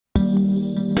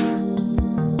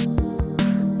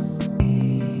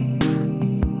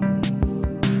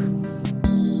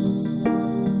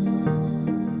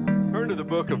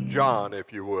book of John,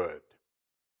 if you would.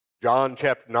 John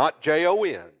chapter, not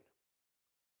J-O-N,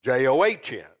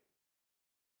 J-O-H-N.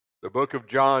 The book of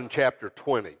John chapter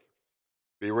 20.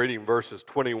 Be reading verses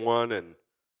 21 and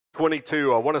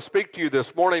 22. I want to speak to you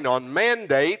this morning on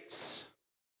mandates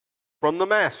from the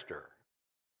Master.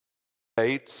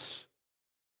 Mandates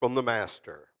from the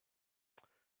Master.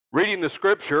 Reading the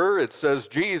scripture, it says,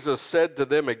 Jesus said to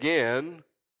them again,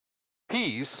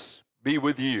 "Peace be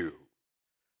with you.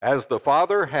 As the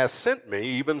Father has sent me,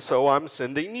 even so I'm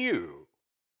sending you."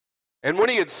 And when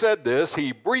he had said this,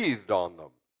 he breathed on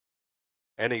them.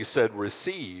 And he said,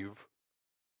 "Receive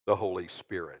the Holy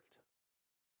Spirit."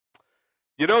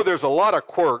 You know, there's a lot of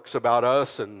quirks about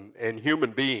us and human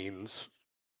beings.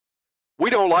 We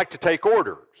don't like to take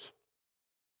orders.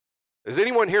 Does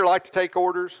anyone here like to take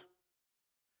orders?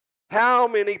 How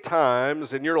many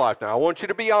times in your life, now I want you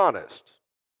to be honest.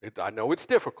 I know it's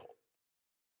difficult.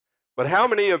 But how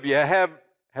many of you have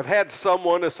had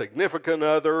someone, a significant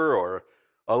other or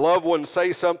a loved one,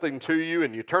 say something to you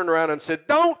and you turned around and said,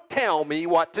 "Don't tell me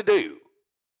what to do"?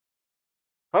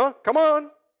 Huh? Come on.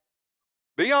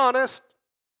 Be honest.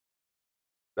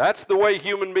 That's the way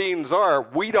human beings are.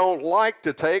 We don't like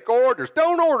to take orders.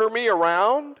 Don't order me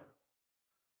around.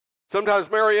 Sometimes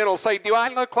Marianne will say, "Do I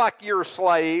look like your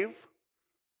slave?"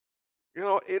 You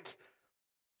know, it's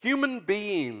human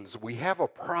beings. We have a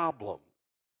problem.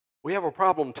 We have a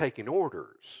problem taking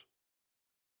orders.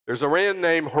 There's a man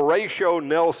named Horatio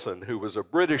Nelson who was a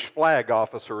British flag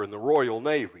officer in the Royal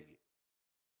Navy.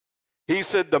 He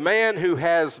said, "The man who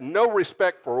has no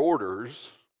respect for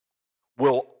orders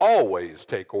will always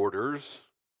take orders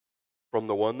from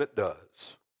the one that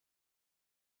does."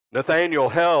 Nathaniel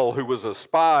Hell, who was a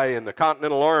spy in the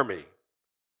Continental Army,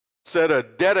 said, "A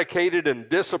dedicated and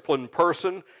disciplined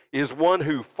person is one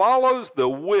who follows the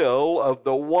will of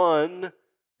the one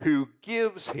who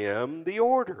gives him the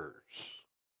orders."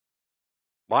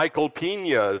 Michael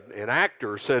Pena, an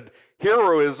actor, said,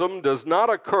 "Heroism does not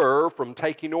occur from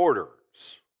taking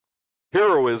orders.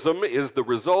 Heroism is the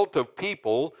result of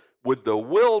people with the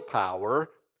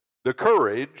willpower, the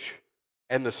courage,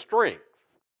 and the strength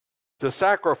to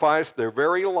sacrifice their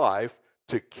very life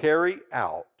to carry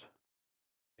out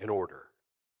an order."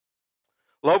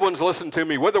 Loved ones, listen to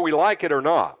me. Whether we like it or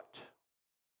not,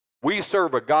 we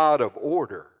serve a God of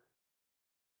order.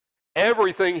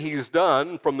 Everything He's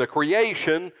done from the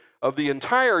creation of the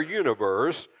entire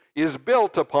universe is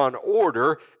built upon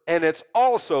order, and it's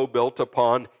also built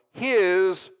upon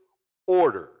His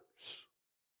orders.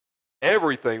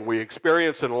 Everything we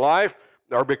experience in life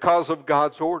are because of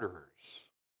God's orders.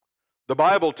 The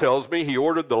Bible tells me He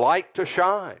ordered the light to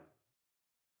shine.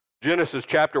 Genesis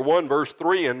chapter 1, verse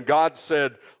 3, and God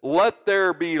said, "Let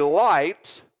there be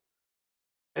light,"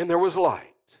 and there was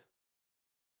light.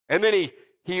 And then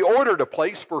He ordered a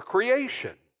place for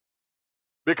creation,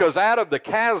 because out of the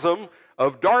chasm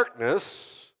of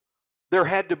darkness, there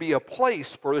had to be a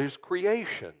place for His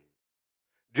creation.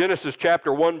 Genesis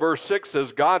chapter 1, verse 6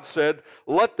 says, God said,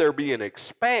 "Let there be an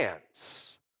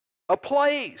expanse," a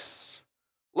place.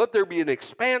 "Let there be an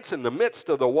expanse in the midst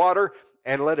of the water,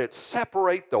 and let it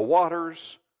separate the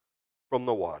waters from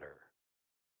the water."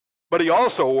 But He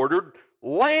also ordered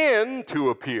land to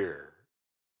appear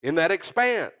in that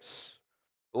expanse.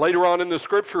 Later on in the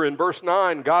scripture in verse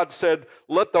 9, God said,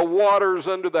 "Let the waters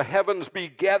under the heavens be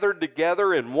gathered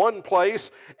together in one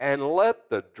place, and let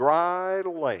the dry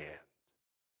land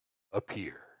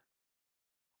appear."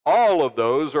 All of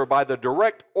those are by the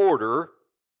direct order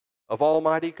of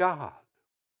Almighty God.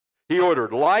 He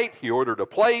ordered light, He ordered a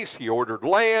place, He ordered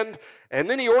land, and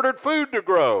then He ordered food to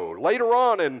grow. Later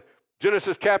on in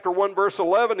Genesis chapter 1, verse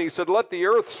 11, He said, "Let the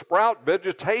earth sprout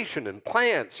vegetation and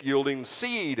plants yielding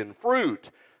seed and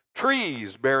fruit,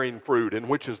 trees bearing fruit, in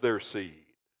which is their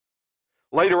seed."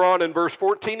 Later on in verse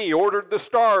 14, He ordered the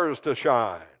stars to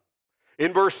shine.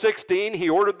 In verse 16, He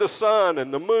ordered the sun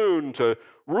and the moon to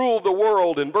rule the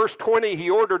world. In verse 20, He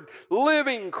ordered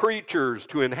living creatures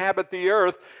to inhabit the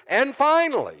earth. And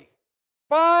finally,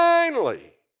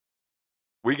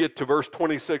 we get to verse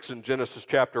 26 in Genesis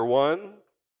chapter 1.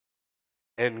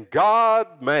 And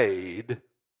God made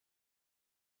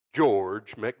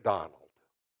George MacDonald.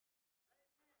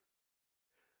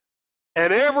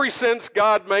 And ever since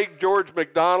God made George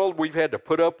MacDonald, we've had to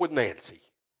put up with Nancy.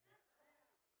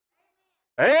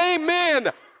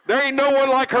 Amen. There ain't no one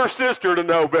like her sister to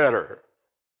know better.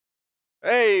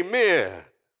 Amen.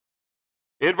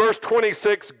 In verse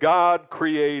 26, God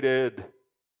created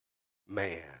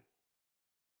man.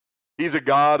 He's a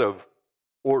God of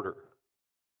order.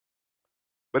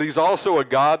 But He's also a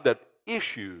God that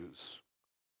issues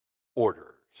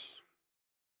orders.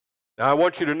 Now I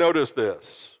want you to notice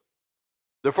this.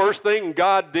 The first thing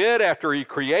God did after He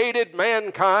created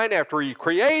mankind, after He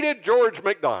created George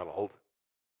MacDonald,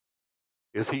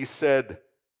 is He said,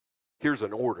 here's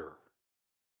an order.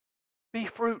 Be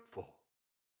fruitful.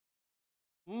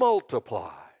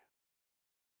 Multiply.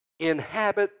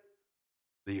 Inhabit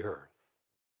the earth.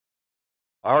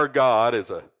 Our God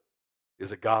is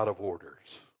a God of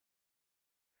orders.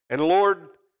 And Lord,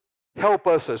 help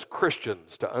us as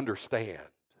Christians to understand.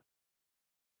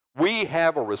 We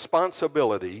have a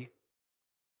responsibility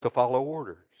to follow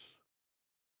orders.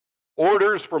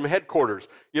 Orders from headquarters.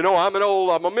 You know, I'm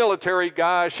a military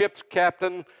guy, ship's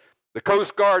captain, the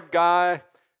Coast Guard guy,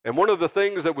 and one of the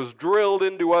things that was drilled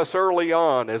into us early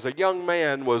on as a young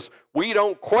man was we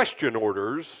don't question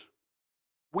orders,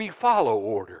 we follow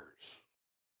orders.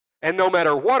 And no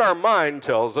matter what our mind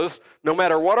tells us, no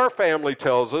matter what our family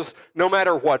tells us, no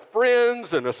matter what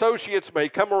friends and associates may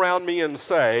come around me and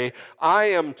say, I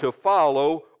am to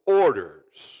follow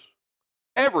orders.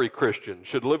 Every Christian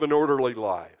should live an orderly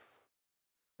life.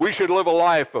 We should live a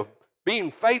life of being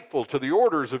faithful to the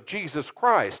orders of Jesus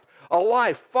Christ, a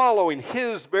life following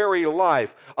His very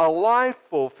life, a life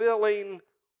fulfilling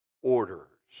orders.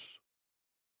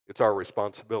 It's our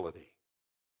responsibility.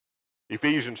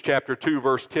 Ephesians chapter 2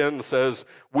 verse 10 says,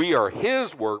 we are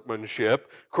His workmanship,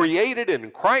 created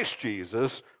in Christ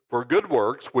Jesus for good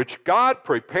works, which God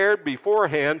prepared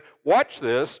beforehand, watch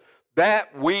this,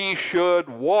 that we should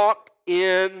walk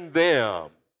in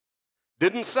them.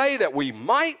 Didn't say that we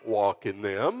might walk in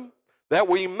them, that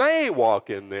we may walk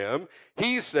in them.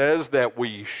 He says that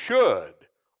we should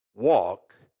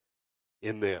walk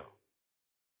in them.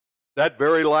 That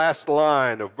very last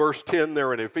line of verse 10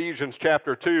 there in Ephesians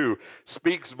chapter 2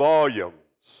 speaks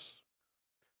volumes.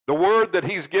 The word that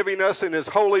He's giving us in His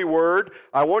holy word,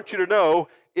 I want you to know,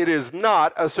 it is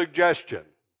not a suggestion.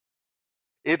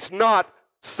 It's not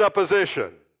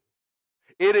supposition.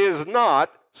 It is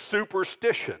not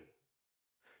superstition.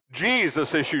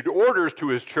 Jesus issued orders to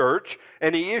His church,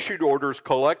 and He issued orders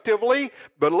collectively,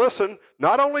 but listen,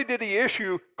 not only did He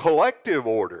issue collective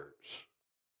orders,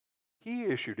 He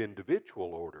issued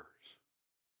individual orders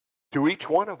to each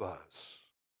one of us.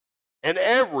 And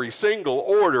every single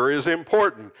order is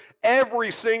important.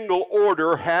 Every single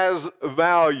order has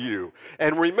value.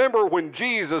 And remember, when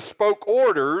Jesus spoke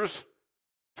orders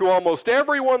to almost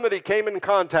everyone that He came in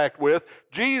contact with,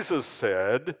 Jesus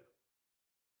said,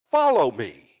 follow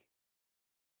me.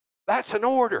 That's an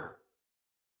order.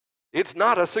 It's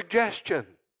not a suggestion.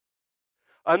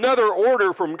 Another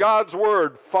order from God's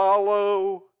word,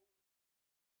 follow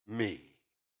me.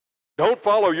 Don't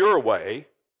follow your way,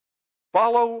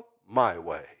 follow my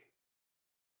way.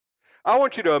 I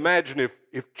want you to imagine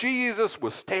if Jesus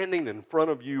was standing in front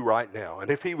of you right now, and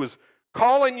if He was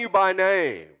calling you by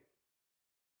name,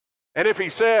 and if He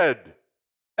said,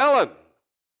 Ellen,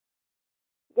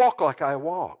 walk like I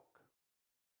walk.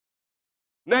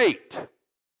 Nate,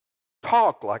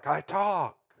 talk like I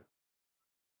talk.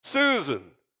 Susan,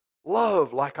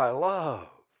 love like I love.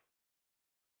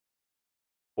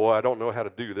 Boy, I don't know how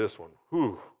to do this one.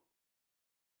 Whew.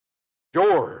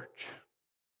 George,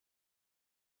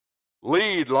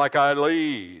 lead like I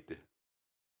lead.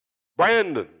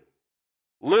 Brandon,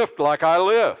 lift like I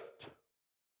lift.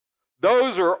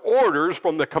 Those are orders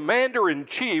from the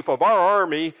commander-in-chief of our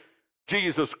army,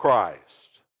 Jesus Christ.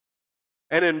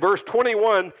 And in verse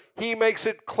 21, He makes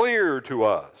it clear to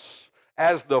us,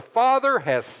 as the Father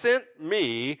has sent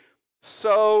me,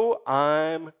 so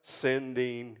I'm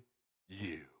sending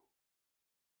you.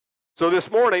 So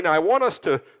this morning, I want us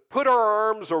to put our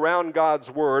arms around God's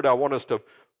Word. I want us to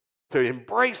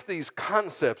embrace these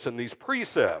concepts and these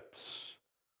precepts,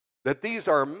 that these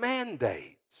are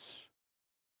mandates.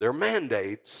 They're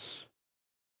mandates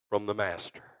from the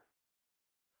Master.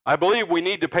 I believe we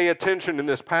need to pay attention in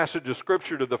this passage of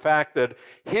Scripture to the fact that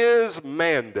His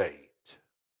mandate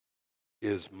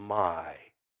is my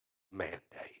mandate.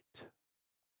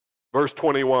 Verse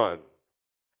 21,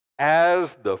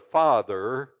 as the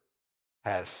Father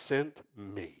has sent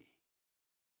me.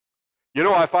 You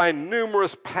know, I find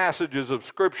numerous passages of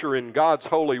Scripture in God's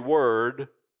holy word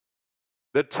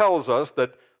that tells us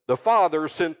that the Father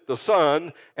sent the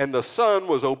Son, and the Son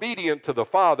was obedient to the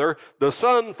Father. The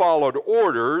Son followed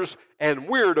orders, and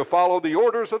we're to follow the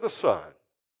orders of the Son.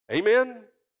 Amen?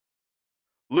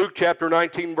 Luke chapter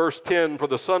 19, verse 10, for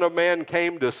the Son of Man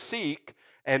came to seek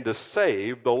and to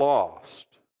save the lost.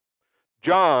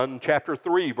 John chapter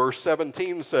 3, verse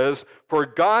 17 says, for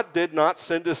God did not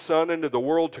send His Son into the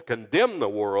world to condemn the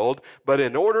world, but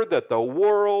in order that the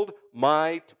world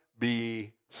might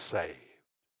be saved.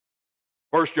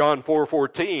 1 John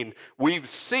 4:14, we've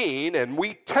seen and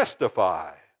we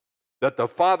testify that the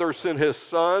Father sent His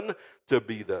Son to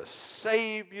be the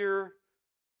Savior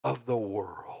of the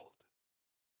world.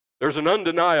 There's an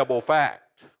undeniable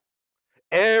fact.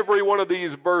 Every one of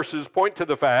these verses point to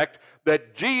the fact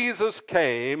that Jesus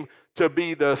came to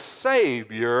be the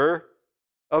Savior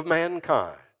of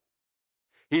mankind.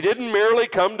 He didn't merely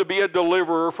come to be a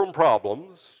deliverer from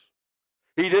problems.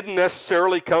 He didn't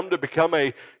necessarily come to become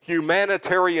a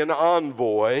humanitarian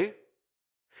envoy.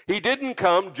 He didn't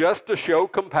come just to show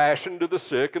compassion to the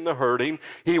sick and the hurting.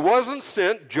 He wasn't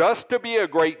sent just to be a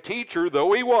great teacher,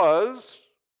 though he was.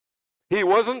 He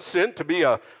wasn't sent to be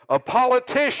a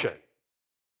politician.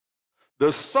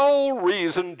 The sole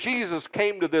reason Jesus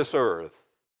came to this earth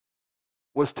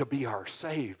was to be our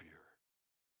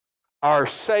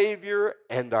Savior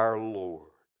and our Lord.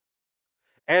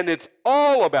 And it's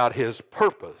all about His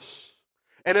purpose,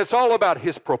 and it's all about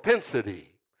His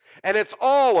propensity, and it's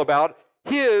all about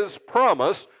His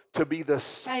promise to be the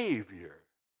Savior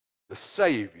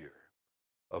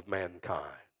of mankind.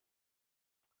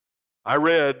 I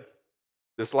read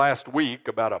this last week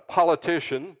about a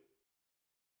politician,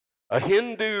 a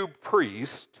Hindu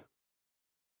priest,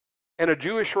 and a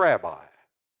Jewish rabbi.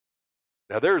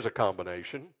 Now there's a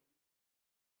combination.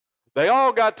 They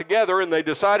all got together and they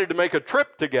decided to make a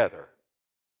trip together.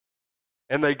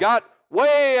 And they got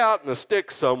way out in the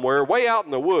sticks somewhere, way out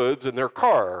in the woods, and their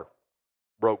car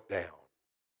broke down.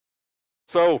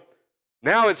 So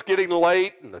now it's getting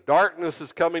late and the darkness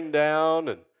is coming down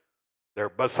and they're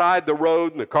beside the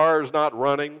road and the car is not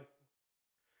running.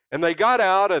 And they got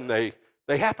out and they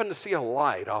happened to see a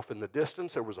light off in the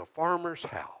distance. There was a farmer's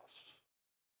house.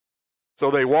 So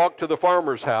they walked to the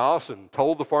farmer's house and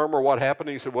told the farmer what happened.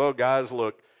 He said, well, guys,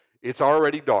 look, it's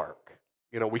already dark.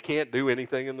 We can't do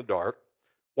anything in the dark.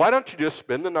 Why don't you just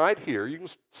spend the night here? You can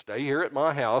stay here at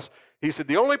my house. He said,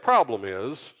 the only problem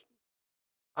is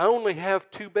I only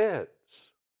have 2 beds.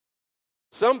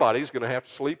 Somebody's going to have to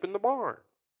sleep in the barn.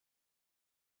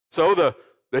 So the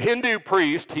Hindu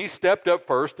priest, he stepped up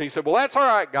first and he said, well, that's all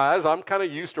right, guys. I'm kind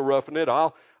of used to roughing it.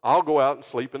 I'll go out and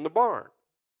sleep in the barn.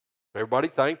 Everybody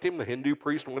thanked him. The Hindu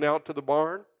priest went out to the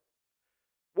barn.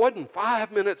 Wasn't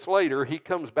 5 minutes later, he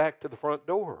comes back to the front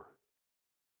door.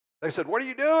 They said, what are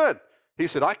you doing? He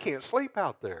said, I can't sleep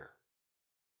out there.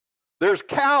 There's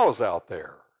cows out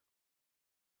there.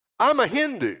 I'm a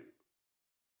Hindu.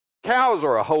 Cows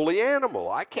are a holy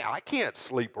animal. I can't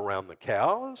sleep around the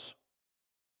cows.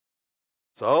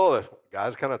 So the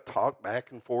guys kind of talked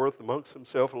back and forth amongst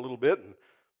themselves a little bit. And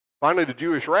finally, the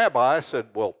Jewish rabbi said,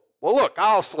 well, look,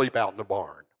 I'll sleep out in the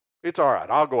barn. It's all right.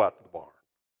 I'll go out to the barn.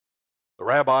 The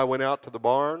rabbi went out to the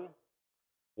barn.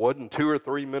 Wasn't 2 or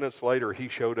 3 minutes later, he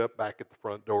showed up back at the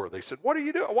front door. They said, what are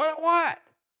you doing? What?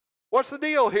 What's the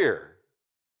deal here?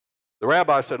 The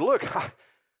rabbi said, look,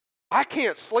 I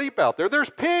can't sleep out there.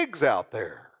 There's pigs out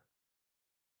there.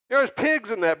 There's pigs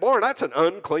in that barn. That's an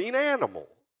unclean animal.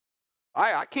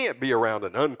 I can't be around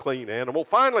an unclean animal.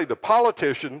 Finally, the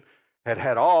politician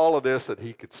had all of this that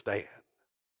he could stand.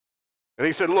 And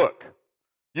he said, look,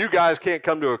 you guys can't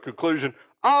come to a conclusion.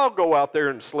 I'll go out there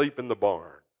and sleep in the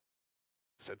barn.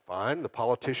 He said, fine. The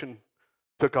politician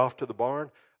took off to the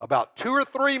barn. About 2 or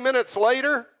 3 minutes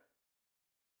later,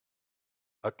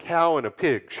 a cow and a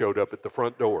pig showed up at the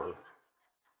front door.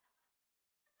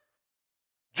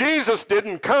 Jesus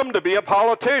didn't come to be a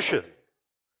politician.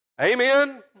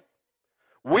 Amen?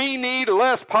 We need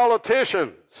less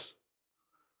politicians.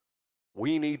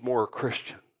 We need more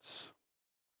Christians.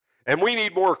 And we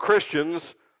need more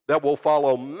Christians that will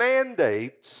follow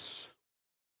mandates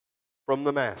from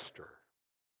the Master.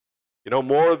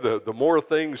 The more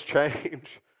things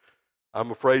change, I'm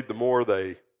afraid the more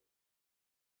they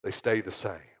stay the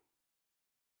same.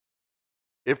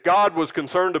 If God was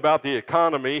concerned about the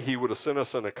economy, He would have sent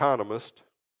us an economist.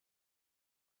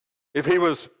 If He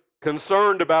was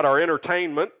concerned about our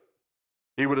entertainment,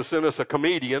 He would have sent us a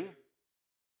comedian.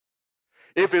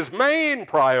 If His main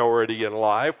priority in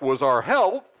life was our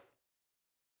health,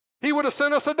 He would have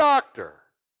sent us a doctor.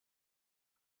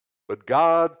 But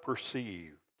God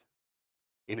perceived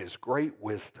in His great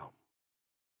wisdom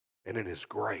and in His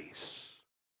grace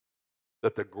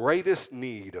that the greatest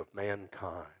need of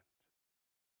mankind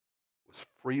was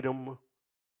freedom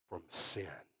from sin,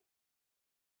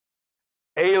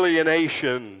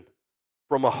 alienation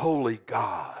from a holy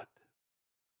God,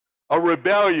 a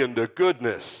rebellion to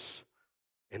goodness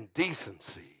and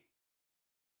decency.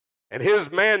 And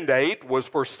His mandate was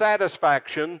for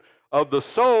satisfaction of the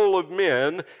soul of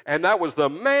men, and that was the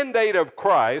mandate of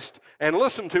Christ. And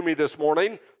listen to me this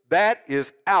morning, that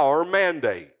is our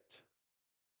mandate.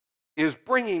 is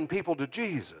bringing people to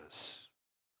Jesus,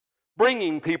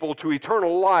 bringing people to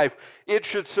eternal life. It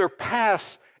should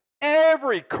surpass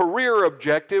every career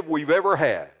objective we've ever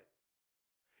had.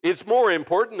 It's more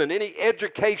important than any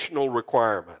educational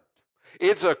requirement.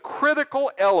 It's a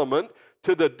critical element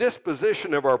to the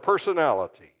disposition of our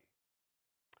personality.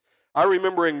 I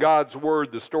remember in God's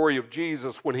Word the story of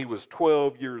Jesus when he was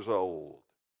 12 years old.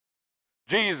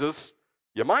 Jesus,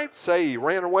 you might say, he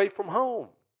ran away from home.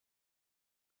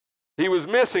 He was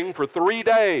missing for 3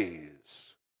 days.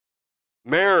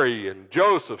 Mary and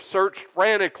Joseph searched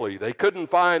frantically. They couldn't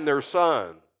find their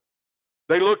son.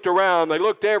 They looked around. They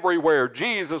looked everywhere.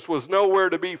 Jesus was nowhere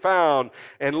to be found.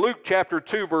 And Luke chapter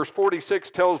 2, verse 46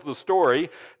 tells the story.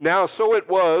 Now, so it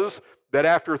was that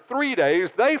after 3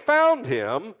 days, they found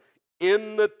him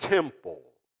in the temple,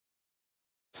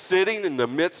 sitting in the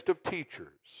midst of teachers,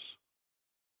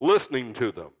 listening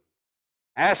to them,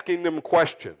 asking them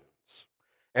questions.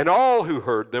 And all who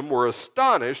heard them were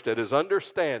astonished at his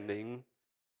understanding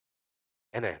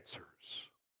and answers.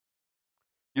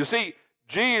 You see,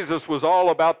 Jesus was all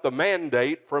about the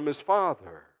mandate from his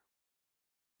Father.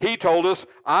 He told us,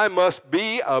 I must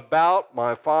be about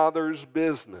my Father's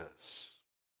business.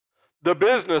 The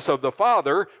business of the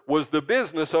Father was the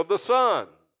business of the Son.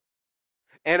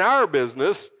 And our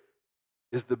business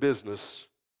is the business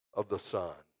of the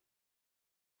Son.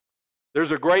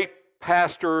 There's a great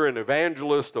pastor and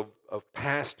evangelist of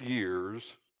past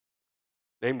years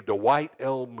named Dwight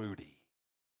L. Moody.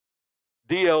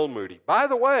 D.L. Moody. By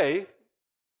the way,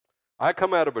 I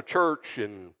come out of a church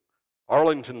in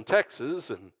Arlington, Texas,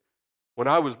 and when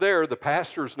I was there, the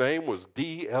pastor's name was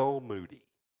D.L. Moody.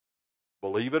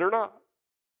 Believe it or not.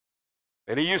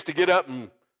 And he used to get up and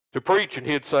to preach, and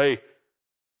he'd say,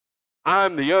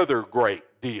 I'm the other great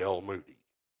D.L. Moody.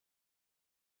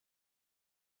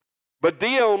 But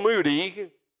D.L. Moody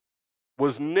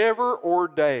was never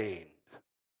ordained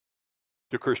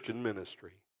to Christian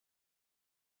ministry.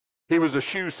 He was a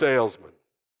shoe salesman,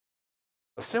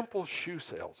 a simple shoe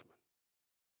salesman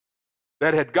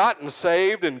that had gotten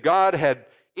saved, and God had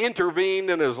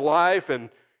intervened in his life and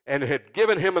had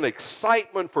given him an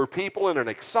excitement for people and an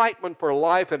excitement for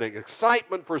life and an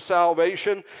excitement for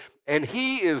salvation. And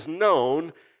he is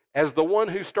known as the one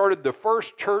who started the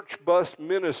first church bus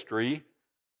ministry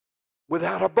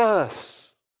without a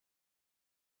bus.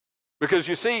 Because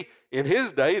you see, in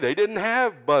his day, they didn't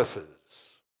have buses.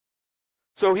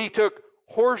 So he took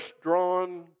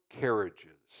horse-drawn carriages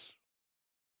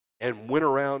and went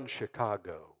around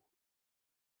Chicago,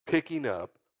 picking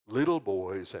up little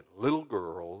boys and little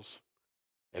girls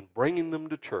and bringing them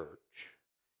to church.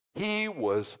 He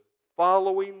was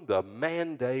following the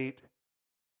mandate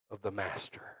of the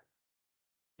Master.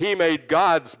 He made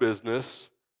God's business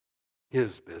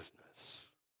his business.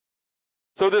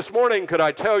 So this morning, could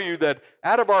I tell you that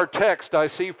out of our text, I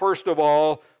see first of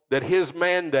all that his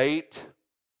mandate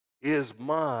is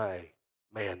my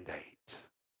mandate.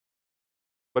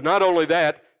 But not only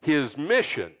that, his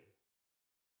mission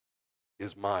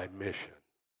is my mission.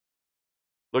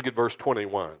 Look at verse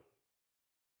 21.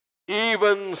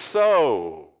 Even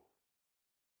so,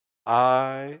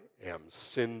 I am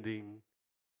sending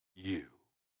you.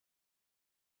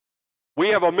 We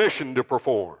have a mission to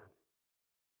perform.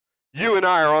 You and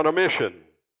I are on a mission.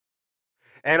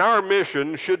 And our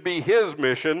mission should be his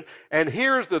mission. And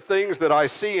here's the things that I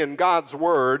see in God's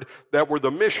Word that were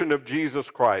the mission of Jesus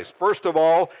Christ. First of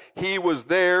all, he was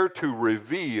there to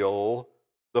reveal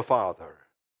the Father.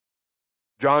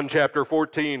 John chapter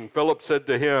 14, Philip said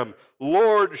to him,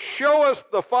 Lord, show us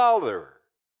the Father.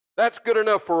 That's good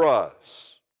enough for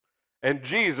us. And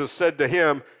Jesus said to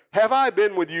him, have I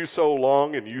been with you so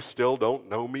long and you still don't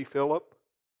know me, Philip?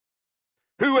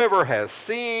 Whoever has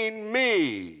seen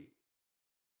me,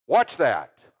 watch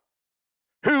that.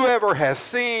 Whoever has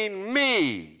seen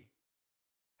me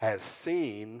has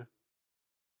seen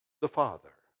the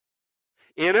Father.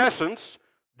 In essence,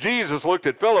 Jesus looked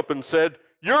at Philip and said,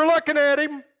 you're looking at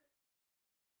him.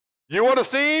 You want to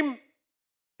see him?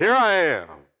 Here I am.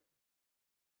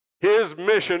 His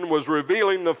mission was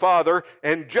revealing the Father,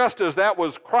 and just as that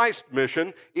was Christ's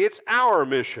mission, it's our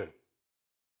mission.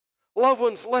 Loved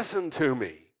ones, listen to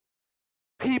me.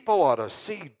 People ought to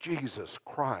see Jesus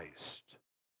Christ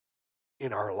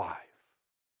in our life.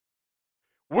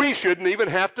 We shouldn't even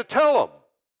have to tell them.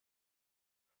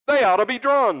 They ought to be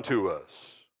drawn to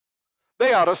us.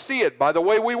 They ought to see it by the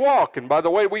way we walk and by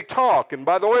the way we talk and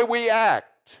by the way we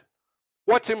act.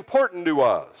 What's important to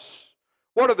us?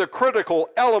 What are the critical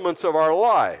elements of our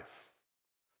life?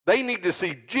 They need to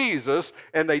see Jesus,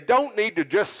 and they don't need to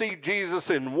just see Jesus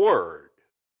in word.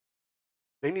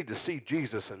 They need to see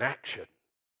Jesus in action.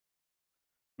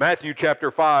 Matthew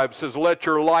chapter 5 says, "Let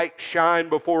your light shine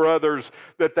before others,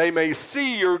 that they may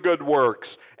see your good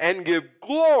works and give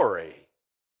glory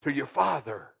to your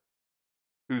Father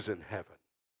who's in heaven."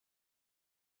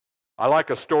 I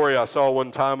like a story I saw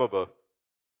one time of a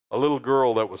little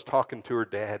girl that was talking to her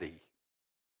daddy.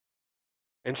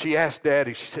 And she asked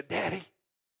Daddy, she said, "Daddy,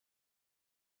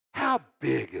 how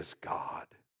big is God?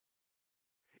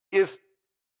 Is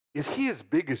he as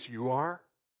big as you are?"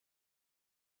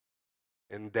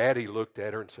 And Daddy looked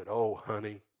at her and said, "Oh,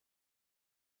 honey,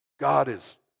 God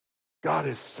is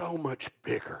so much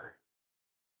bigger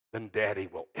than Daddy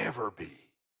will ever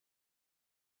be."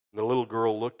 And the little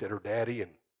girl looked at her daddy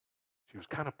and she was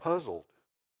kind of puzzled.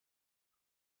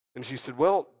 And she said,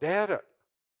 "Well, Dad,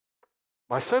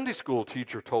 my Sunday school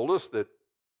teacher told us that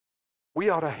we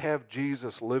ought to have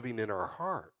Jesus living in our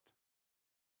heart."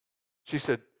 She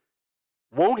said,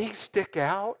 "Won't he stick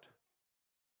out?"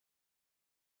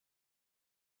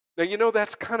 Now, you know,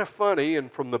 that's kind of funny,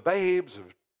 and from the babes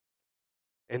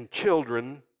and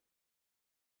children,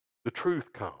 the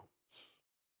truth comes.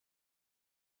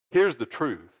 Here's the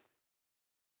truth.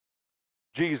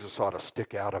 Jesus ought to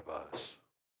stick out of us.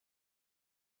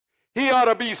 He ought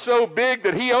to be so big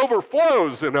that he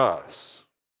overflows in us.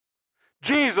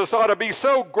 Jesus ought to be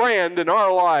so grand in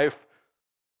our life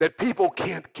that people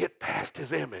can't get past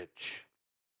his image.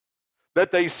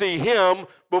 That they see him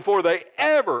before they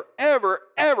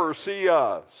ever see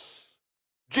us.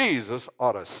 Jesus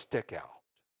ought to stick out.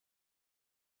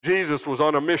 Jesus was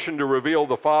on a mission to reveal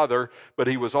the Father, but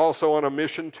he was also on a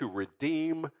mission to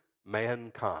redeem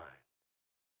mankind.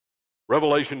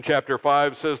 Revelation chapter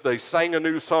 5 says they sang a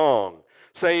new song,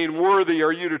 saying, "Worthy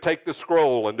are you to take the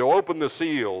scroll and to open the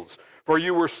seals, for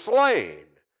you were slain,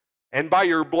 and by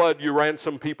your blood you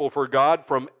ransomed people for God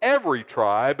from every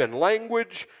tribe and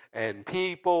language and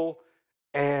people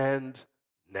and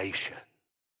nation."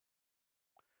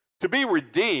 To be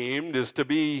redeemed is to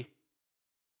be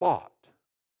bought,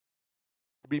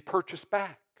 to be purchased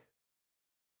back.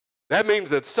 That means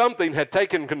that something had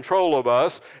taken control of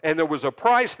us, and there was a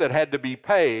price that had to be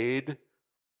paid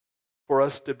for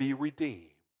us to be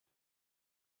redeemed.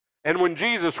 And when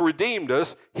Jesus redeemed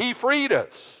us, he freed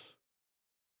us.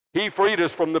 He freed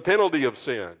us from the penalty of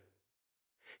sin.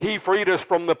 He freed us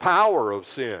from the power of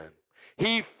sin.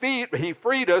 He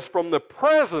freed us from the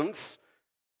presence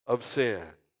of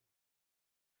sin.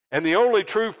 And the only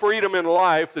true freedom in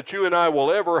life that you and I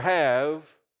will ever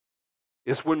have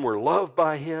is when we're loved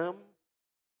by him,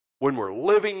 when we're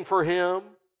living for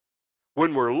him,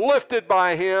 when we're lifted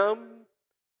by him,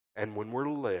 and when we're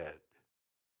led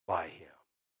by him.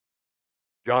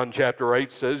 John chapter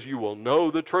 8 says, "You will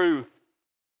know the truth,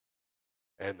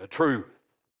 and the truth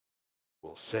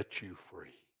will set you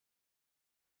free."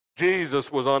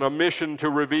 Jesus was on a mission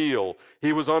to reveal.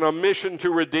 He was on a mission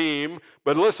to redeem.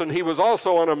 But listen, he was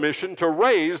also on a mission to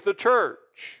raise the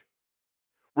church.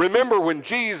 Remember when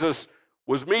Jesus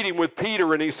was meeting with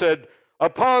Peter and he said,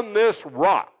 "Upon this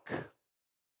rock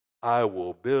I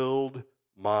will build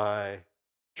my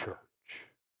church."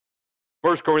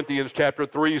 1 Corinthians chapter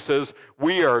 3 says,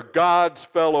 "We are God's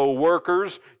fellow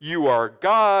workers. You are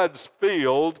God's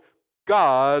field,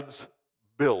 God's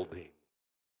building."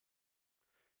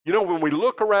 You know, when we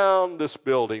look around this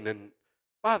building, and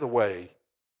by the way,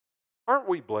 aren't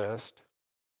we blessed?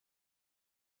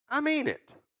 I mean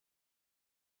it.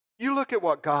 You look at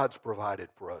what God's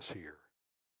provided for us here.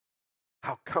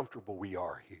 How comfortable we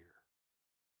are here.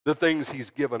 The things he's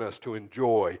given us to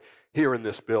enjoy here in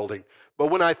this building. But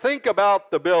when I think about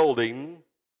the building,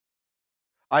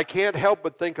 I can't help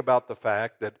but think about the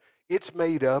fact that it's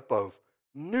made up of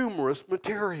numerous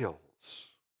materials.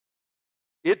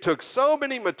 It took so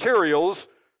many materials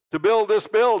to build this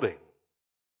building,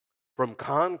 from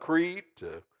concrete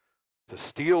to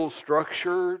steel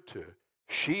structure to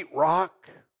sheetrock,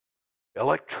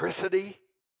 electricity.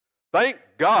 Thank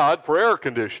God for air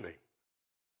conditioning.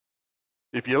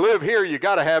 If you live here, you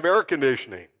got to have air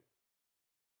conditioning.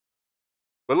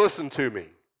 But listen to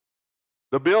me.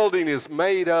 The building is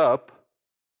made up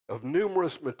of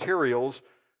numerous materials,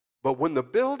 but when the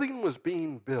building was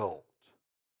being built,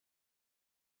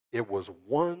 it was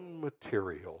one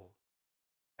material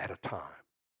at a time.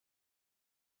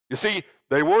 You see,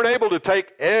 they weren't able to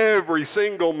take every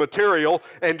single material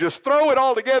and just throw it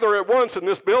all together at once and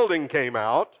this building came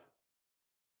out.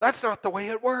 That's not the way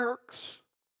it works.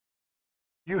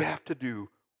 You have to do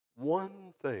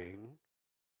one thing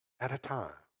at a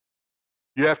time.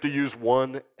 You have to use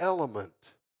one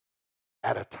element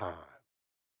at a time.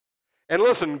 And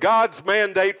listen, God's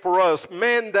mandate for us,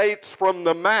 mandates from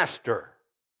the Master,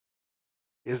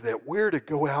 is that we're to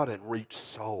go out and reach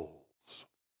souls.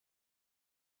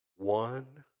 one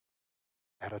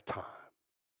at a time.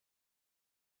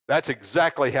 That's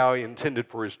exactly how he intended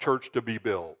for his church to be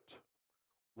built.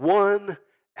 One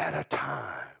at a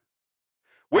time.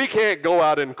 We can't go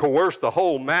out and coerce the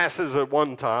whole masses at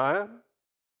one time.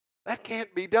 That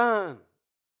can't be done.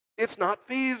 It's not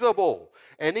feasible.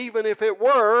 And even if it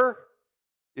were,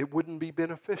 it wouldn't be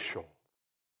beneficial.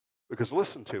 Because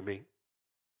listen to me,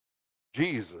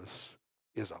 Jesus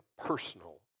is a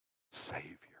personal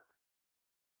Savior.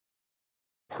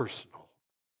 Personal.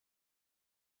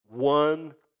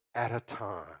 One at a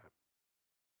time.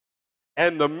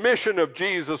 And the mission of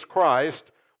Jesus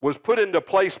Christ was put into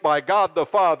place by God the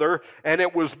Father, and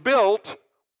it was built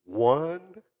one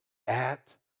at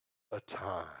a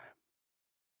time.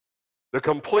 The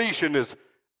completion is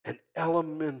an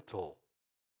elemental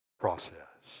process.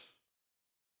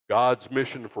 God's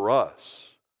mission for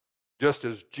us, just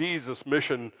as Jesus'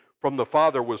 mission from the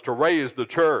Father was to raise the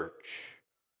church,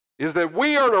 is that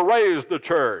we are to raise the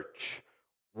church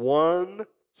one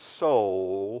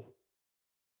soul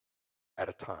at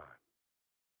a time.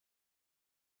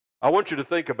 I want you to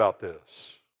think about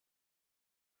this.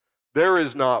 There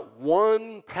is not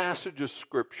one passage of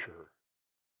Scripture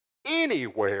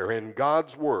anywhere in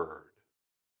God's Word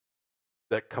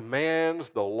that commands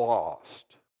the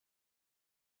lost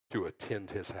to attend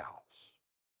His house.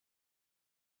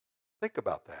 Think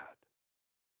about that.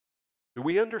 Do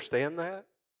we understand that?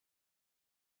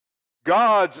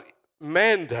 God's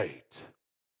mandate,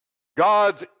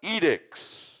 God's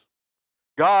edicts,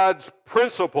 God's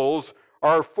principles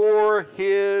are for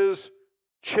His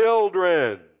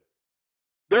children.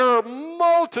 There are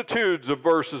multitudes of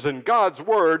verses in God's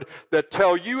Word that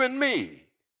tell you and me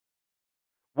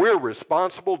we're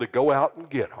responsible to go out and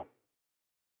get them.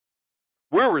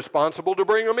 We're responsible to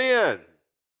bring them in.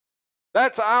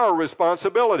 That's our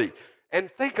responsibility.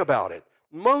 And think about it.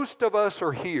 Most of us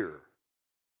are here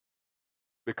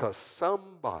because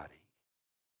somebody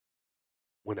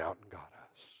went out and got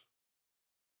us.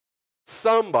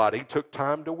 Somebody took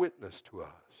time to witness to us.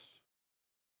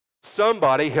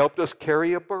 Somebody helped us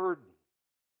carry a burden.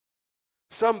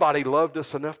 Somebody loved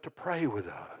us enough to pray with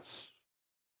us.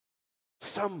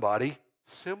 Somebody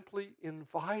simply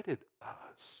invited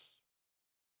us.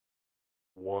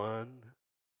 One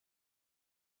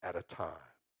at a time.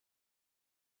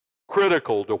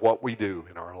 Critical to what we do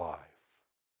in our life.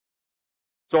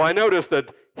 So I notice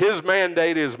that His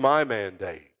mandate is my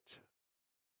mandate.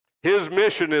 His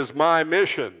mission is my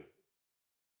mission.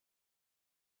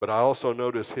 But I also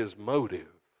notice His motive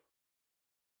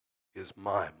is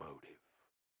my motive.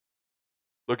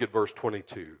 Look at verse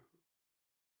 22.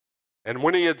 And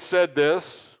when He had said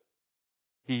this,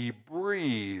 He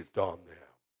breathed on them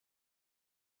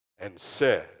and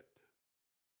said,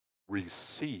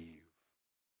 receive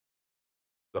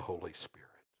the Holy Spirit.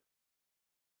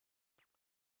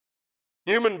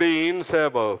 Human beings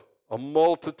have a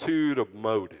multitude of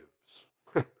motives,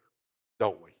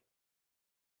 don't we?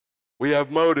 We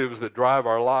have motives that drive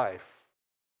our life.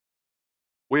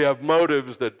 We have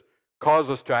motives that cause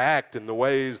us to act in the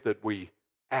ways that we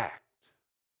act.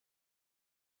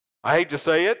 I hate to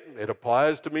say it, it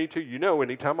applies to me too. You know,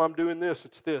 anytime I'm doing this,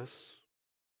 it's this.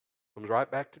 Comes right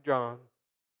back to John.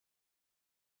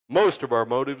 Most of our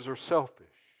motives are selfish.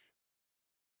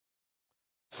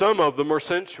 Some of them are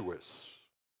sensuous.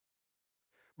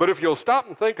 But if you'll stop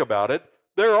and think about it,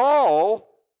 they're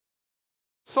all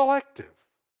selective.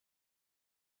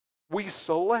 We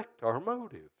select our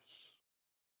motives.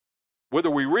 Whether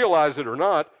we realize it or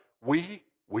not, we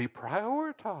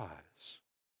prioritize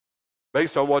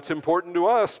based on what's important to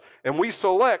us, and we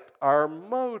select our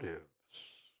motives.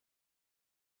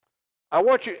 I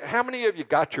want you, how many of you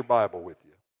got your Bible with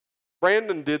you?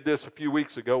 Brandon did this a few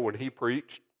weeks ago when he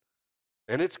preached,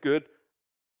 and it's good.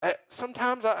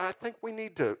 Sometimes I think we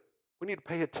need to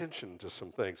pay attention to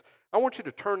some things. I want you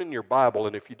to turn in your Bible,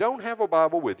 and if you don't have a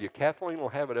Bible with you, Kathleen will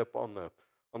have it up on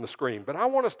the screen. But I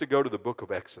want us to go to the book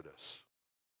of Exodus.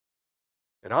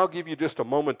 And I'll give you just a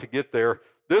moment to get there.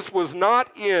 This was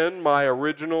not in my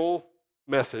original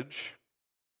message,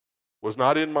 was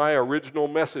not in my original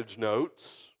message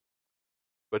notes,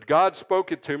 but God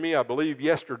spoke it to me, I believe,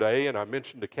 yesterday, and I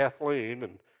mentioned to Kathleen,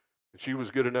 and she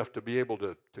was good enough to be able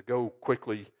to go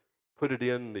quickly put it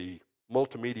in the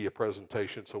multimedia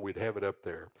presentation so we'd have it up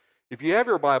there. If you have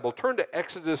your Bible, turn to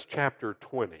Exodus chapter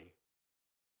 20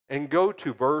 and go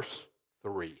to verse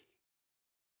 3.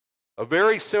 A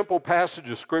very simple passage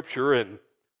of Scripture, and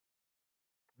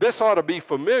this ought to be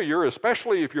familiar,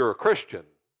 especially if you're a Christian,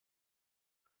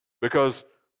 because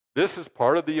this is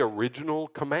part of the original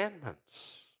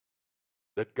commandments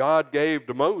that God gave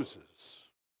to Moses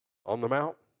on the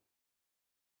mountain.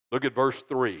 Look at verse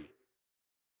 3.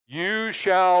 You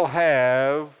shall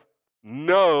have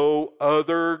no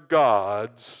other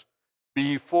gods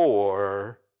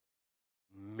before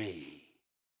me.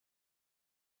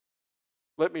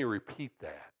 Let me repeat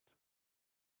that.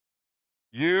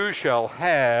 You shall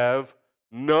have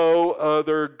no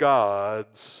other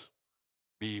gods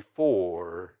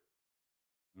before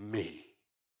me.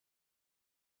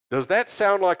 Does that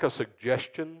sound like a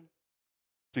suggestion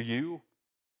to you?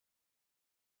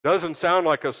 Doesn't sound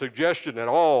like a suggestion at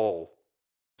all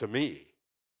to me.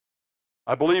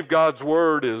 I believe God's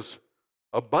word is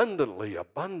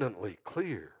abundantly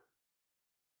clear.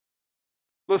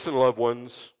 Listen, loved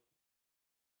ones,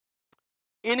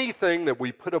 anything that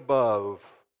we put above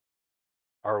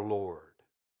our Lord,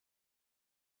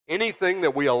 anything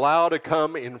that we allow to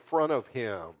come in front of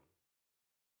Him,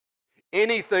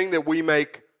 anything that we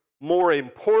make more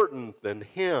important than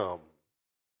Him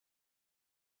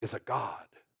is a god.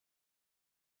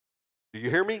 Do you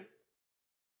hear me?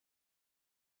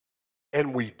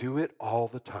 And we do it all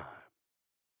the time.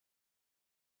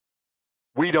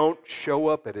 We don't show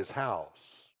up at His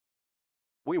house.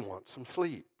 We want some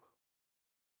sleep.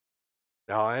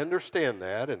 Now, I understand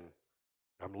that, and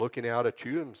I'm looking out at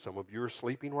you, and some of you are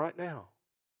sleeping right now.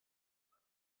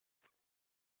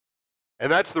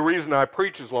 And that's the reason I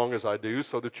preach as long as I do,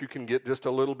 so that you can get just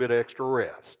a little bit extra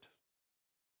rest.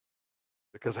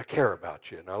 Because I care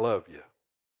about you and I love you.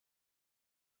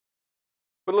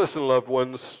 But listen, loved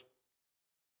ones,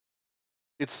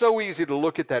 it's so easy to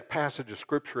look at that passage of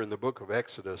Scripture in the book of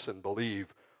Exodus and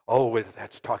believe, oh,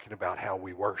 that's talking about how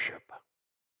we worship,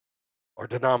 or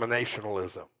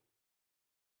denominationalism,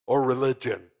 or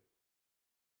religion.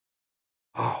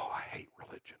 Oh, I hate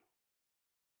religion.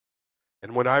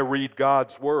 And when I read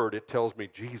God's word, it tells me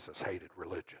Jesus hated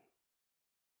religion.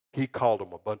 He called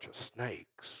them a bunch of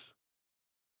snakes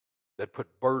that put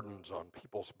burdens on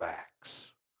people's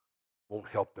backs, won't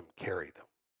help them carry them.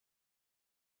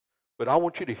 But I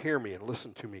want you to hear me and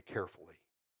listen to me carefully.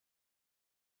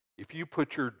 If you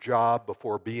put your job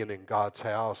before being in God's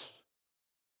house,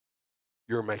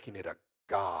 you're making it a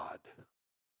god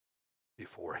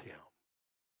before Him.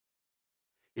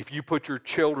 If you put your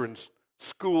children's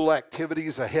school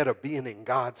activities ahead of being in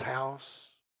God's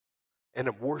house and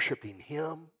of worshiping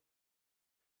Him,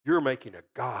 you're making a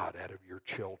god out of your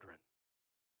children.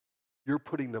 You're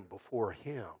putting them before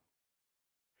Him.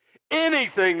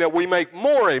 Anything that we make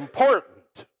more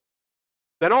important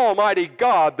than Almighty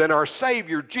God, than our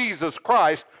Savior Jesus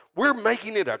Christ, we're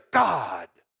making it a god.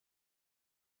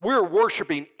 We're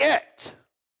worshiping it.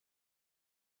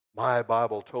 My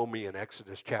Bible told me in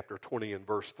Exodus chapter 20 and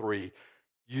verse 3,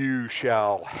 you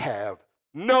shall have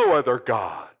no other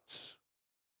gods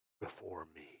before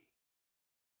me.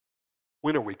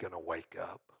 When are we going to wake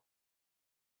up?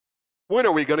 When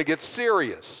are we going to get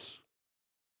serious?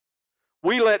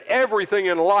 We let everything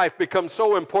in life become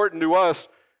so important to us,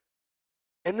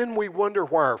 and then we wonder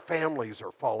why our families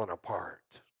are falling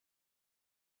apart.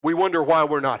 We wonder why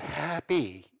we're not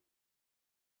happy.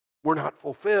 We're not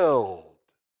fulfilled.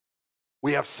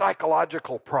 We have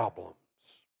psychological problems.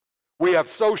 We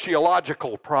have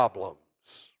sociological problems.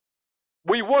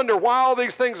 We wonder why all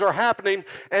these things are happening,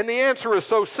 and the answer is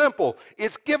so simple.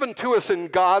 It's given to us in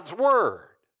God's Word.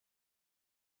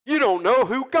 You don't know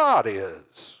who God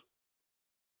is.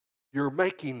 You're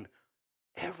making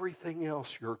everything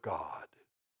else your God.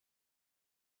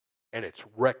 And it's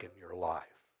wrecking your life.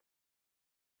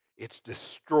 It's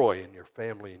destroying your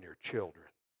family and your children.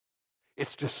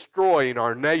 It's destroying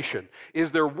our nation.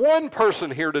 Is there one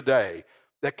person here today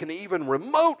that can even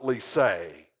remotely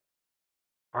say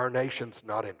our nation's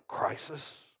not in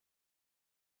crisis?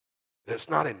 That it's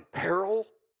not in peril?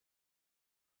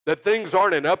 That things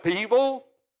aren't in upheaval?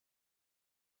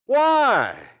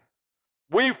 Why?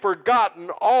 We've forgotten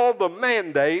all the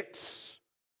mandates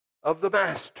of the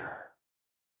Master.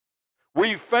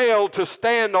 We've failed to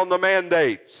stand on the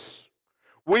mandates.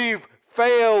 We've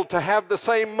failed to have the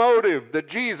same motive that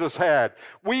Jesus had.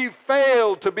 We've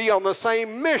failed to be on the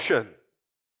same mission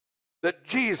that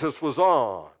Jesus was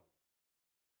on.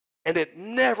 And it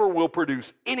never will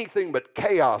produce anything but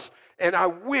chaos. And I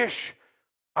wish,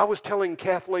 I was telling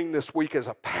Kathleen this week as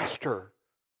a pastor,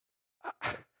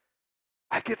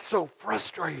 I get so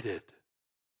frustrated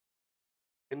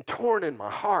and torn in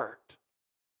my heart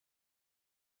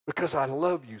because I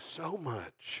love you so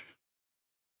much.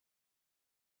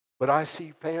 But I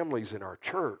see families in our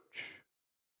church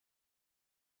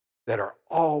that are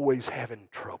always having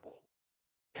trouble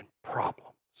and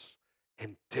problems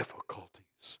and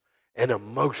difficulties and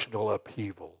emotional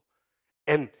upheaval.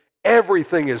 And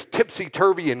everything is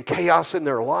tipsy-turvy and chaos in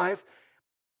their life.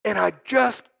 And I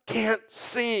just can't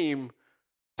seem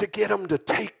to get them to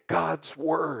take God's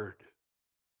word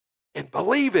and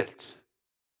believe it.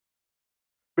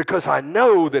 Because I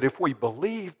know that if we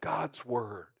believe God's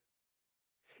word,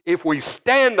 if we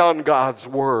stand on God's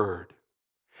word,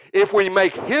 if we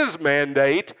make His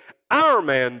mandate our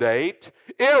mandate,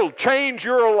 it'll change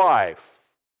your life.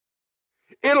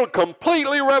 It'll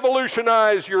completely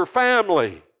revolutionize your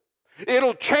family.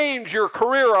 It'll change your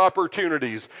career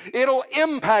opportunities. It'll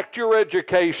impact your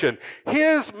education.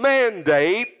 His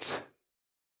mandate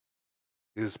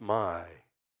is my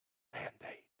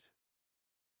mandate.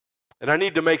 And I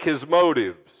need to make His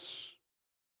motives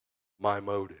my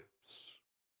motives.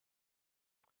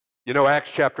 You know,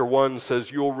 Acts chapter 1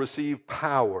 says you'll receive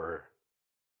power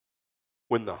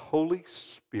when the Holy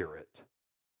Spirit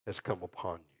has come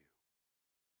upon you.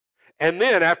 And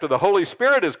then after the Holy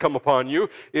Spirit has come upon you,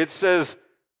 it says,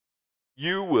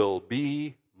 you will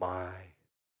be my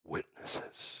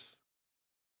witnesses.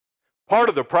 Part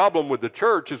of the problem with the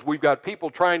church is we've got people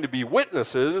trying to be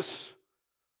witnesses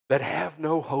that have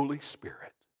no Holy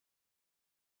Spirit.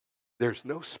 There's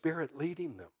no Spirit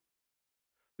leading them.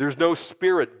 There's no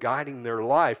Spirit guiding their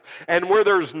life. And where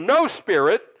there's no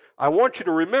Spirit, I want you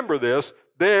to remember this,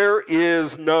 there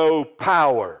is no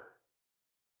power.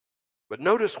 But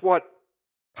notice what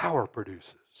power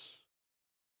produces.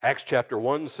 Acts chapter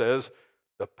 1 says,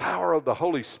 the power of the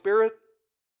Holy Spirit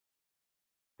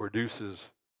produces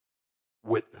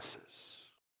witnesses.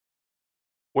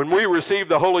 When we receive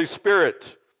the Holy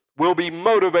Spirit, we'll be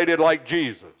motivated like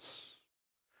Jesus.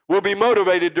 We'll be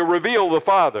motivated to reveal the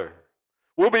Father.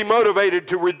 We'll be motivated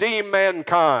to redeem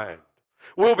mankind.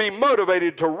 We'll be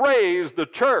motivated to raise the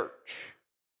church.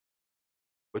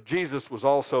 But Jesus was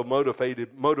also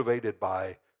motivated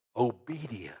by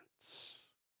obedience.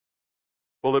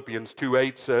 Philippians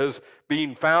 2:8 says,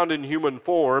 being found in human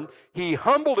form, He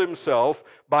humbled Himself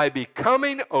by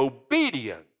becoming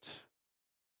obedient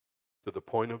to the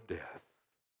point of death.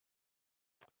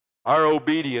 Our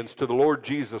obedience to the Lord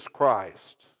Jesus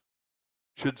Christ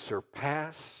should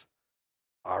surpass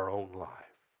our own life.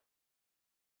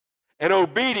 And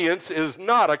obedience is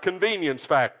not a convenience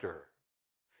factor.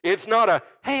 It's not a,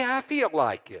 hey, I feel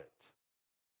like it.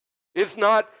 It's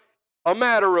not a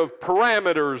matter of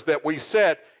parameters that we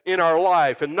set in our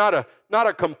life, and not a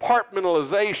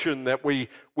compartmentalization that we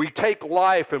take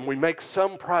life and we make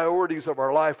some priorities of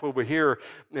our life over here,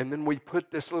 and then we put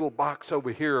this little box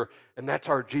over here, and that's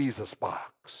our Jesus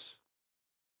box.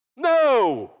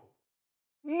 No!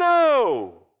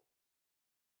 No!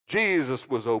 Jesus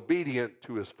was obedient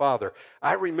to His Father.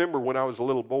 I remember when I was a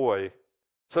little boy,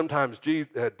 sometimes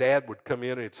Dad would come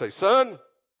in and he'd say, son,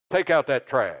 take out that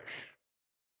trash.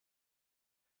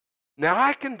 Now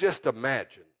I can just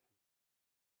imagine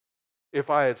if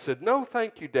I had said, no,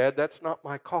 thank you, Dad, that's not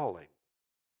my calling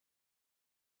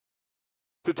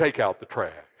to take out the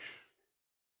trash.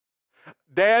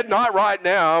 Dad, not right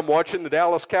now, I'm watching the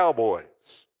Dallas Cowboys.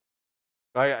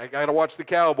 I got to watch the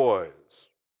Cowboys.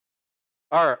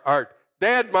 All right,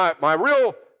 Dad, my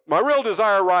real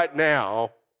desire right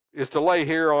now is to lay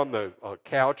here on the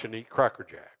couch and eat Cracker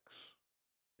Jacks.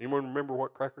 Anyone remember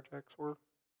what Cracker Jacks were?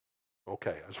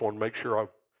 Okay, I just want to make sure I'm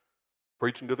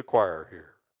preaching to the choir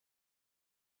here.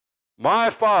 My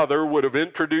father would have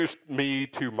introduced me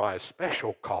to my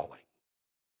special calling.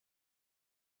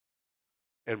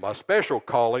 And my special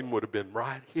calling would have been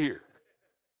right here.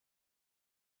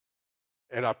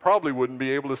 And I probably wouldn't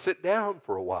be able to sit down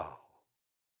for a while.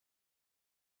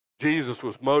 Jesus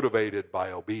was motivated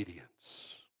by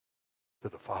obedience to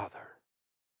the Father.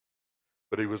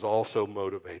 But He was also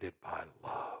motivated by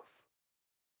love.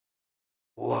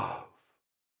 Love.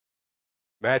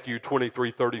 Matthew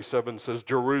 23:37 says,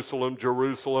 Jerusalem,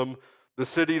 Jerusalem, the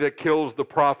city that kills the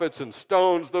prophets and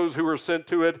stones those who are sent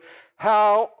to it,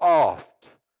 how oft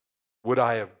would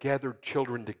I have gathered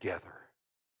children together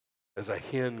as a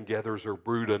hen gathers her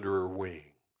brood under her wings,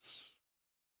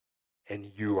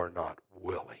 and you are not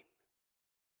willing.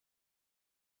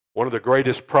 One of the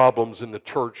greatest problems in the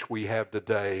church we have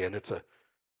today, and it's a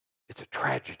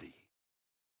tragedy.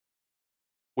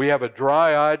 We have a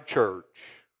dry-eyed church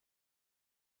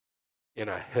in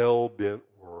a hell-bent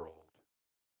world.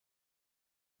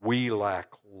 We lack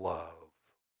love.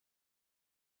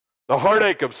 The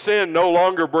heartache of sin no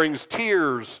longer brings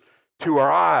tears to our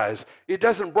eyes. It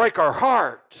doesn't break our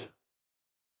heart.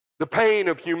 The pain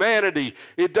of humanity,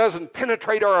 it doesn't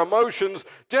penetrate our emotions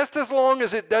just as long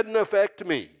as it doesn't affect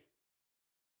me.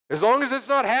 As long as it's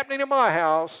not happening in my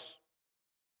house,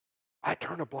 I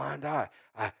turn a blind eye.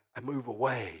 I move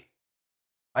away.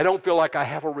 I don't feel like I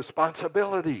have a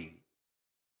responsibility.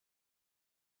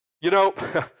 You know,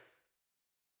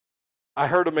 I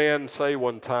heard a man say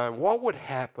one time, what would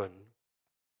happen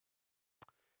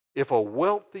if a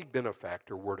wealthy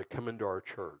benefactor were to come into our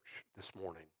church this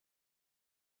morning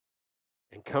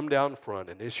and come down front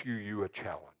and issue you a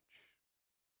challenge,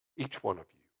 each one of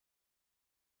you,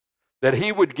 that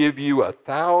he would give you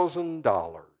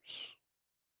 $1,000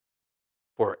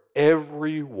 for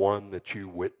every one that you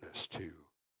witness to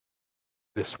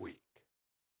this week?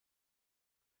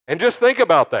 And just think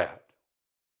about that.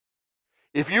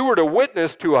 If you were to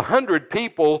witness to 100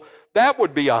 people, that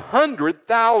would be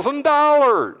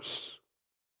 $100,000.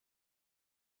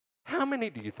 How many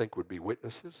do you think would be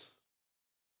witnesses?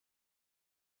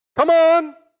 Come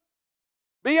on.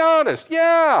 Be honest.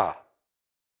 Yeah.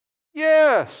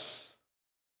 Yes.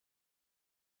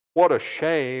 What a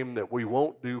shame that we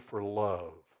won't do for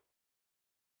love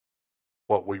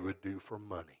what we would do for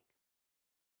money.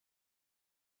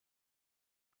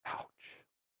 Ouch.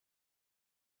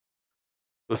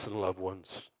 Listen, loved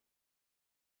ones,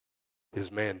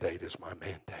 his mandate is my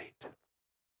mandate.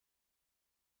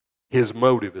 His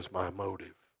motive is my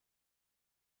motive.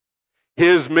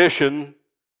 His mission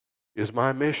is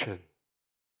my mission.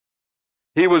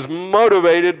 He was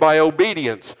motivated by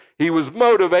obedience. He was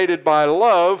motivated by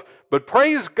love, but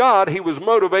praise God, he was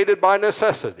motivated by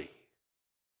necessity.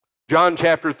 John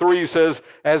chapter 3 says,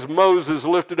 as Moses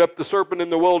lifted up the serpent in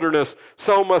the wilderness,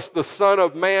 so must the Son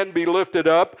of Man be lifted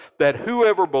up, that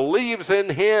whoever believes in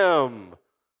him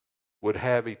would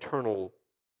have eternal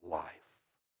life.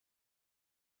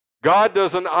 God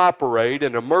doesn't operate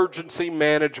an emergency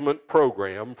management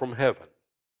program from heaven.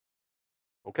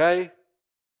 Okay?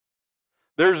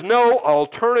 There's no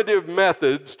alternative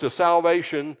methods to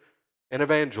salvation and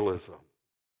evangelism.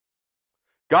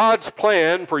 God's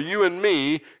plan for you and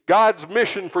me, God's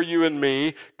mission for you and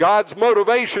me, God's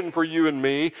motivation for you and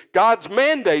me, God's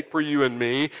mandate for you and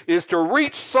me is to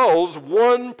reach souls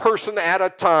one person at a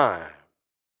time,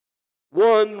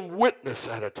 one witness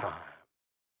at a time.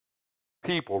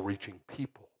 People reaching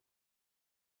people.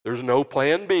 There's no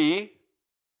plan B.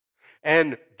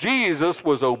 And Jesus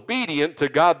was obedient to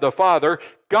God the Father.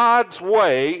 God's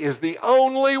way is the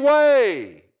only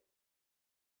way.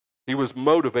 He was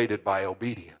motivated by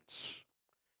obedience.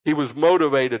 He was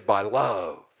motivated by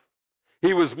love.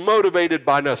 He was motivated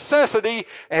by necessity,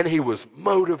 and he was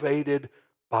motivated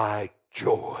by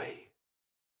joy.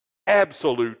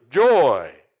 Absolute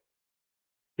joy.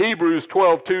 Hebrews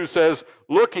 12:2 says,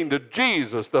 looking to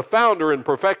Jesus, the founder and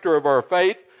perfecter of our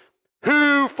faith,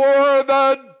 who for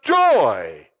the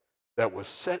joy that was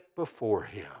set before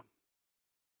him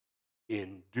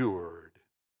endured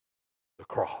the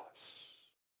cross.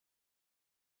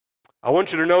 I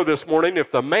want you to know this morning,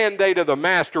 if the mandate of the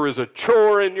master is a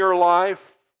chore in your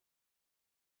life,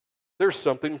 there's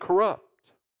something corrupt.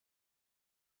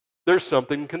 There's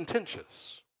something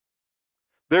contentious.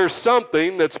 There's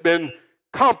something that's been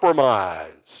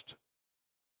compromised,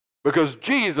 because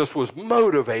Jesus was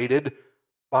motivated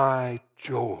by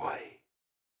joy.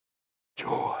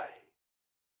 Joy.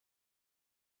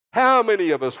 How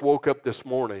many of us woke up this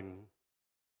morning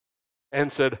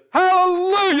and said,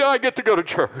 hallelujah, I get to go to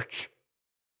church.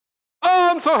 Oh,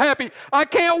 I'm so happy. I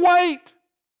can't wait.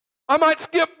 I might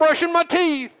skip brushing my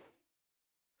teeth.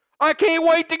 I can't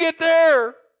wait to get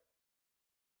there.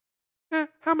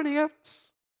 How many of us?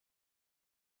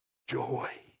 Joy.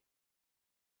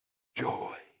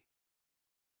 Joy.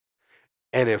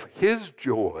 And if his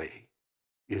joy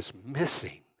is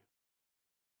missing,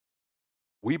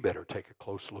 we better take a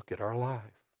close look at our life.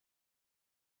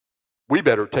 We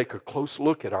better take a close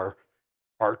look at our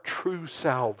true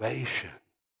salvation.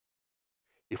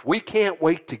 If we can't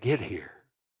wait to get here,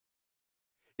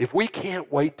 if we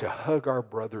can't wait to hug our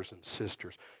brothers and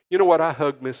sisters. You know what? I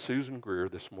hugged Miss Susan Greer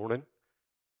this morning,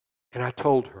 and I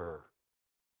told her,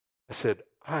 I said,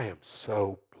 I am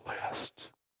so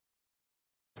blessed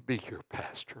to be your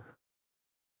pastor,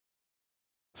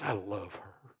 because I love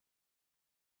her.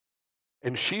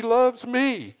 And she loves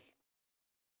me.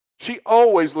 She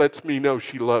always lets me know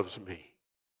she loves me.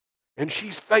 And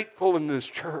she's faithful in this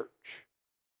church,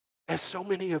 as so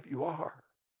many of you are.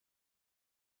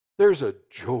 There's a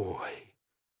joy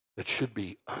that should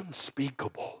be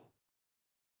unspeakable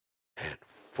and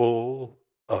full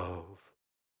of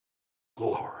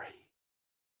glory.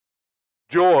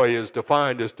 Joy is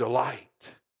defined as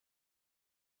delight,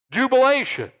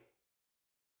 jubilation,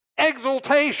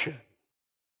 exultation.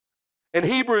 And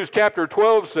Hebrews chapter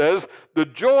 12 says, the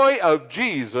joy of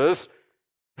Jesus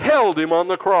held him on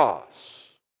the cross.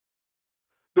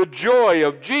 The joy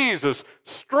of Jesus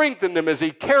strengthened him as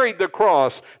he carried the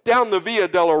cross down the Via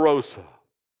Dolorosa.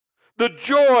 The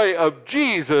joy of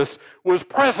Jesus was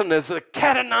present as the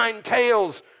cat o' nine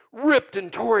tails ripped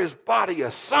and tore his body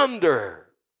asunder.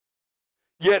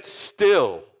 Yet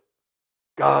still,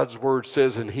 God's word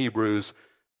says in Hebrews,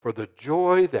 for the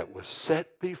joy that was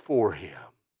set before him,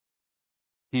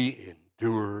 he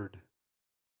endured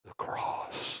the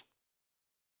cross.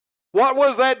 What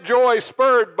was that joy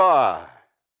spurred by?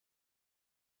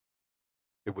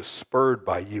 It was spurred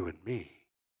by you and me.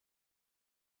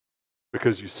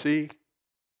 Because you see,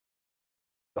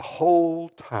 the whole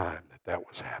time that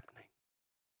was happening,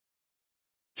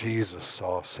 Jesus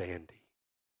saw Sandy.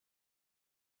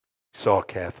 He saw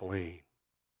Kathleen.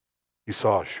 He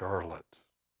saw Charlotte.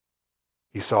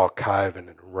 He saw Kyvan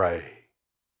and Ray.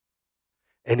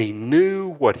 And he knew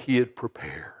what he had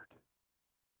prepared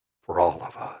for all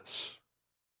of us.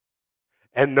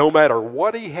 And no matter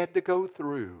what he had to go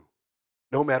through,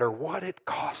 no matter what it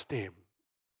cost him,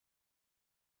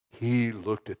 he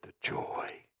looked at the joy,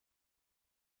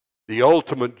 the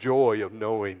ultimate joy of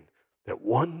knowing that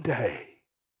one day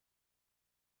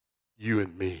you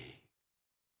and me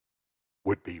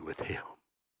would be with him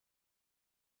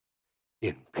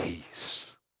in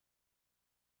peace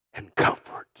and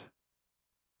comfort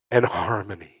and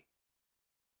harmony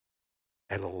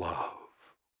and love.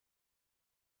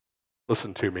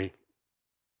 Listen to me.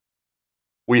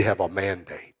 We have a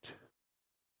mandate.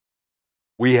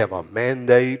 We have a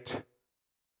mandate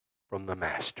from the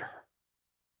Master.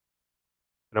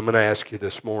 And I'm going to ask you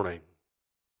this morning,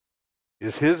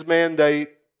 is his mandate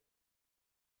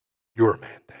your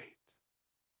mandate?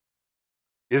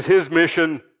 Is his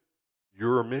mission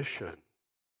your mission?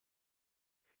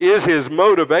 Is his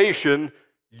motivation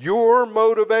your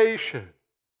motivation?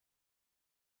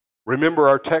 Remember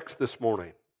our text this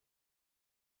morning.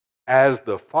 As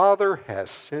the Father has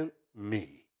sent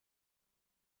me,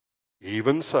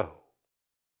 even so,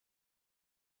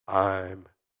 I'm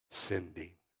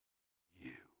sending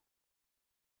you.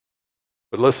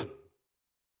 But listen,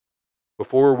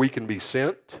 before we can be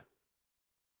sent,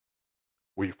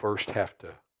 we first have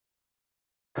to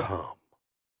come.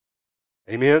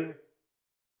 Amen?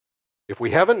 If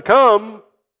we haven't come,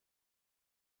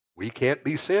 we can't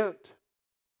be sent.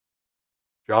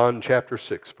 John chapter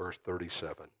 6, verse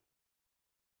 37.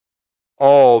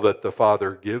 All that the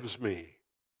Father gives me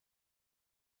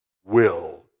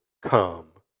will come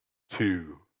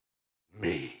to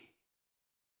me.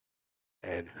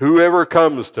 And whoever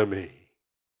comes to me,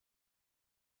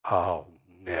 I'll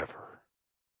never,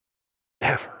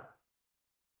 ever,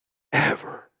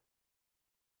 ever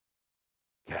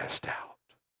cast out.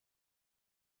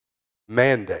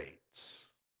 Mandates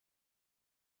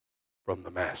from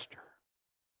the Master.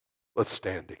 Let's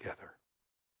stand together.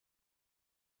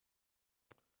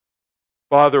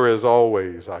 Father, as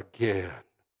always, again,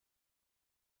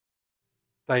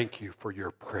 thank you for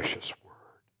your precious word.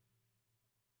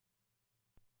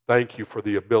 Thank you for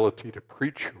the ability to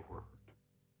preach your word.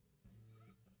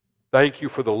 Thank you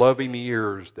for the loving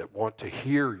ears that want to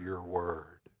hear your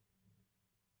word.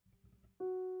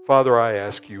 Father, I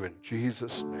ask you in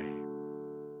Jesus' name,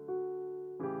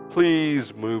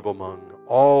 please move among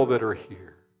all that are here.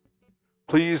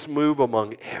 Please move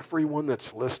among everyone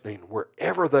that's listening,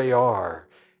 wherever they are,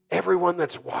 everyone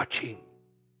that's watching.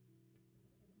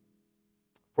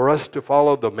 For us to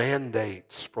follow the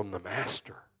mandates from the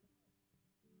Master,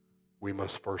 we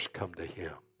must first come to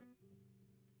him.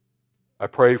 I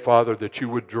pray, Father, that you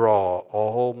would draw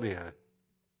all men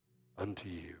unto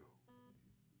you,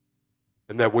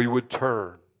 and that we would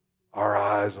turn our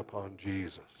eyes upon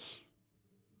Jesus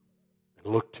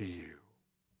and look to you.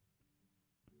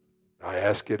 I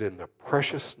ask it in the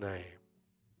precious name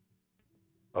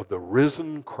of the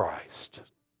risen Christ,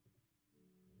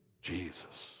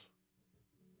 Jesus.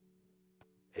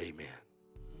 Amen.